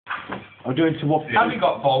I'm doing to what? Have you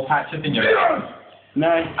got ball patches in your house? No.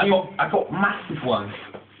 I got massive ones.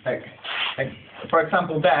 Like, for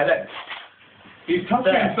example, there. Look. He's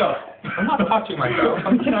touching himself. I'm not touching myself.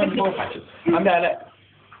 I'm looking at the ball patches. I'm there. Look.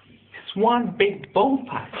 It's one big ball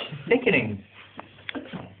patch. It's sickening.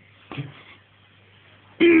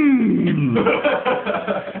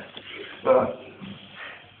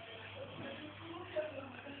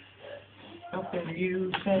 Something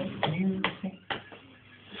you say.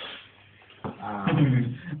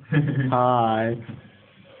 Hi.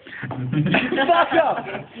 Fuck up!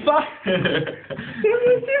 Fuck!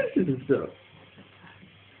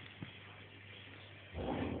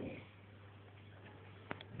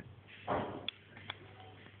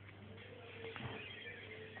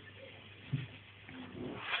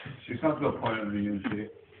 She's not to the point of the unity.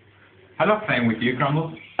 I love playing with you,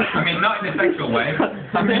 Crumbles. I mean, not in a sexual way.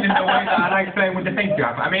 I mean, in the way that I like playing with the things you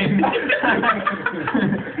have. I mean...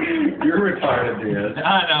 You're retarded, dude.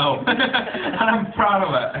 I know. And I'm proud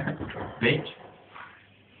of it. Bitch.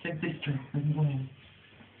 Take this drink.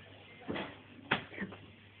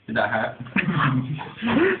 Did that hurt?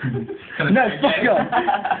 No, fuck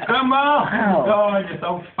off! Come on! Ow. Oh, you're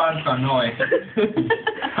so fun for noise.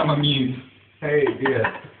 I'm amused. Hey,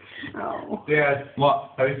 Dad. Oh. Dad,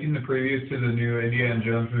 What? have you seen the previews to the new Indiana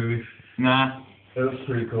Jones movie? Nah. It looks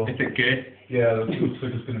pretty cool. Is it good? Yeah, it looks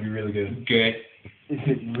like it's going to be really good. Good. Is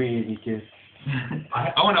it really good?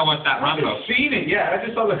 I want to watch that Rambo. I've seen it, yeah, I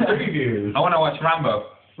just saw the previews. I want to watch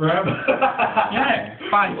Rambo. Rambo? Yeah.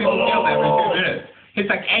 5 people killed every 2 minutes. It's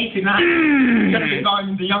like 89. He's going to be going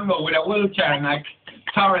in the jungle with a wheelchair and like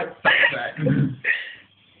turret.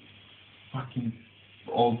 Fucking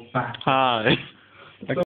old bastard. Hi.